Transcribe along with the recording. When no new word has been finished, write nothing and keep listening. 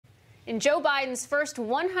In Joe Biden's first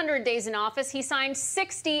 100 days in office, he signed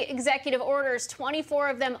 60 executive orders. 24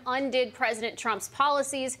 of them undid President Trump's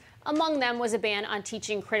policies. Among them was a ban on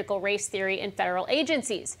teaching critical race theory in federal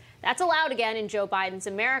agencies. That's allowed again in Joe Biden's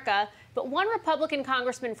America. But one Republican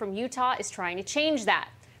congressman from Utah is trying to change that.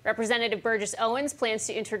 Representative Burgess Owens plans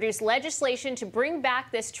to introduce legislation to bring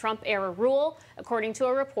back this Trump-era rule, according to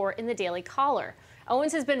a report in the Daily Caller.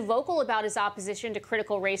 Owens has been vocal about his opposition to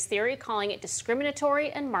critical race theory, calling it discriminatory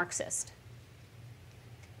and Marxist.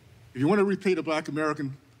 If you want to repay the Black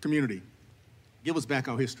American community, give us back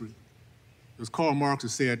our history. It was Karl Marx who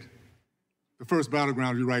said, the first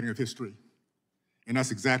battleground is rewriting of history. And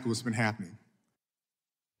that's exactly what's been happening.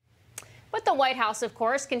 But the White House, of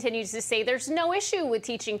course, continues to say there's no issue with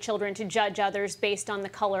teaching children to judge others based on the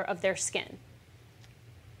color of their skin.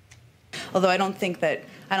 Although I don't think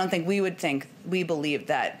we believe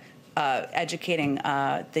that educating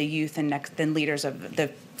the youth and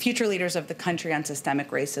the future leaders of the country on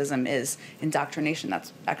systemic racism is indoctrination.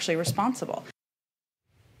 That's actually responsible.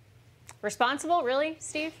 Responsible, really,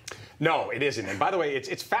 Steve? No, it isn't. And by the way,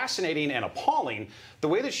 it's fascinating and appalling the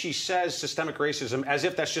way that she says systemic racism as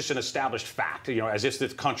if that's just an established fact, as if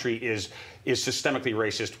this country is systemically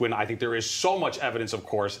racist, when I think there is so much evidence, of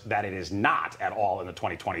course, that it is not at all in the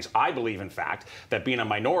 2020s. I believe, in fact, that being a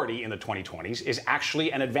minority in the 2020s is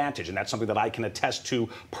actually an advantage, and that's something that I can attest to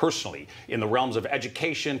personally in the realms of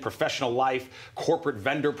education, professional life, corporate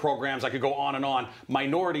vendor programs. I could go on and on.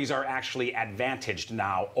 Minorities are actually advantaged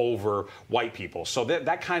now over white people. So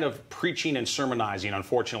that kind of preaching and sermonizing,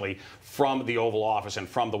 unfortunately, from the Oval Office and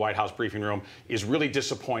from the White House briefing room is really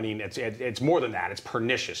disappointing. It's more than that. It's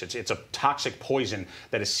pernicious. It's a toxic poison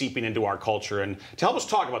that is seeping into our culture. And to help us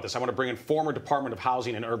talk about this, I want to bring in former Department of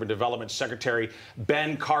Housing and Urban Development Secretary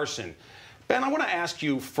Ben Carson. Ben, I want to ask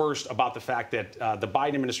you first about the fact that the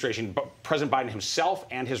Biden administration, President Biden himself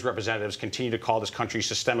and his representatives continue to call this country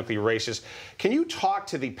systemically racist. Can you talk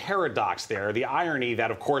to the paradox there, the irony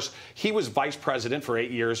that, of course, he was vice president for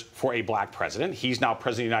 8 years for a black president. He's now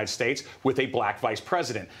president of the United States with a black vice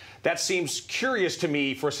president. That seems curious to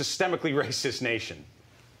me for a systemically racist nation.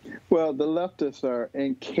 Well, the leftists are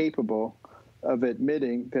incapable of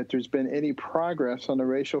admitting that there's been any progress on the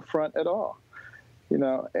racial front at all.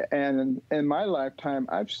 And in my lifetime,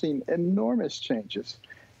 I've seen enormous changes.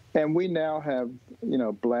 And we now have,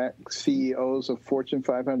 black CEOs of Fortune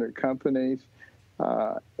 500 companies,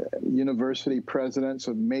 university presidents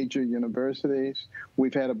of major universities.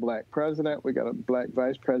 We've had a black president. We got a black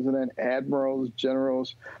vice president, admirals,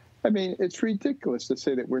 generals. I mean, it's ridiculous to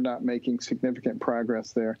say that we're not making significant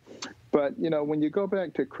progress there. But, when you go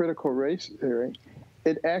back to critical race theory,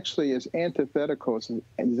 it actually is antithetical. It's the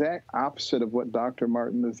exact opposite of what Dr.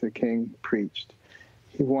 Martin Luther King preached.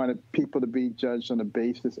 He wanted people to be judged on the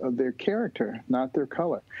basis of their character, not their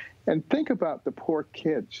color. And think about the poor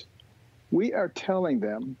kids. We are telling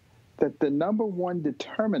them that the number one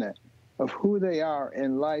determinant of who they are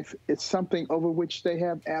in life is something over which they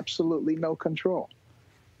have absolutely no control: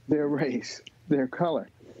 their race, their color.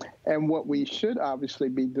 And what we should obviously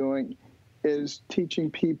be doing is teaching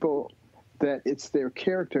people that it's their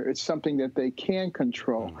character, it's something that they can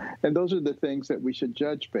control. And those are the things that we should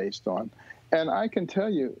judge based on. And I can tell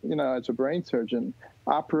you, as a brain surgeon,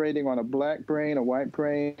 operating on a black brain, a white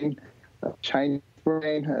brain, a Chinese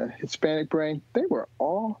brain, a Hispanic brain, they were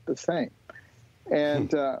all the same.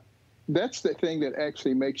 And that's the thing that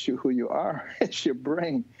actually makes you who you are. It's your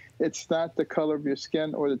brain. It's not the color of your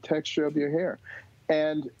skin or the texture of your hair.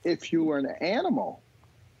 And if you were an animal,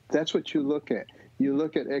 that's what you look at. You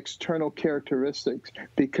look at external characteristics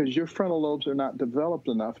because your frontal lobes are not developed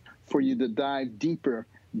enough for you to dive deeper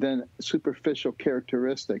than superficial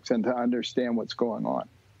characteristics and to understand what's going on.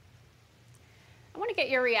 I want to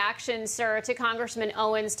get your reaction, sir, to Congressman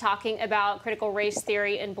Owens talking about critical race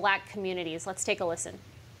theory in black communities. Let's take a listen.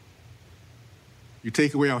 You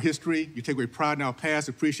take away our history, you take away pride in our past,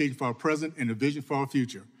 appreciation for our present, and a vision for our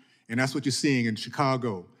future. And that's what you're seeing in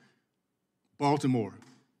Chicago, Baltimore,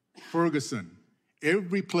 Ferguson.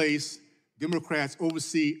 Every place Democrats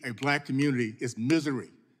oversee a black community is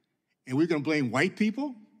misery. And we're going to blame white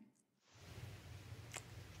people?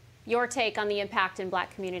 Your take on the impact in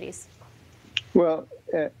black communities. Well,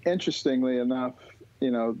 interestingly enough,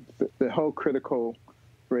 the whole critical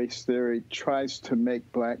race theory tries to make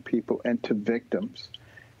black people into victims.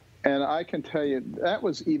 And I can tell you that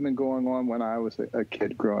was even going on when I was a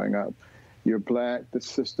kid growing up. You're black, the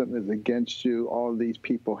system is against you, all these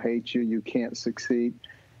people hate you, you can't succeed.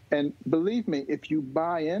 And believe me, if you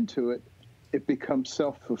buy into it, it becomes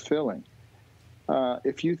self-fulfilling.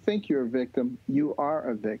 If you think you're a victim, you are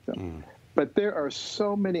a victim. But there are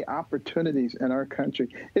so many opportunities in our country.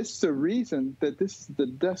 It's the reason that this is the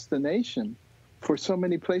destination for so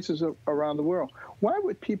many places around the world. Why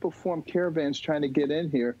would people form caravans trying to get in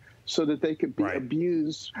here so that they could be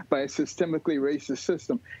abused by a systemically racist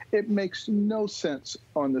system? It makes no sense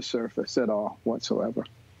on the surface at all whatsoever.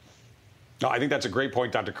 No, I think that's a great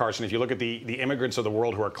point, Dr. Carson. If you look at the immigrants of the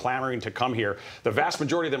world who are clamoring to come here, the vast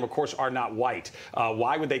majority of them, of course, are not white.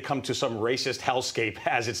 Why would they come to some racist hellscape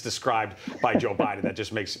as it's described by Joe Biden? That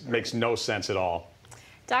just makes no sense at all.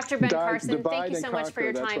 Dr. Ben Carson, thank you so much for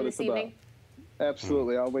your time this evening.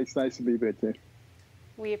 Absolutely. Always nice to be with you.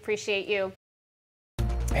 We appreciate you.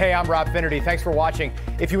 Hey, I'm Rob Finnerty. Thanks for watching.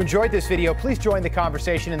 If you enjoyed this video, please join the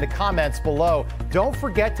conversation in the comments below. Don't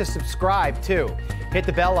forget to subscribe, too. Hit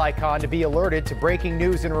the bell icon to be alerted to breaking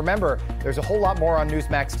news. And remember, there's a whole lot more on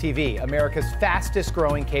Newsmax TV, America's fastest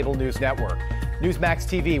growing cable news network. Newsmax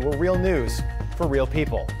TV, where real news for real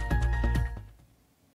people.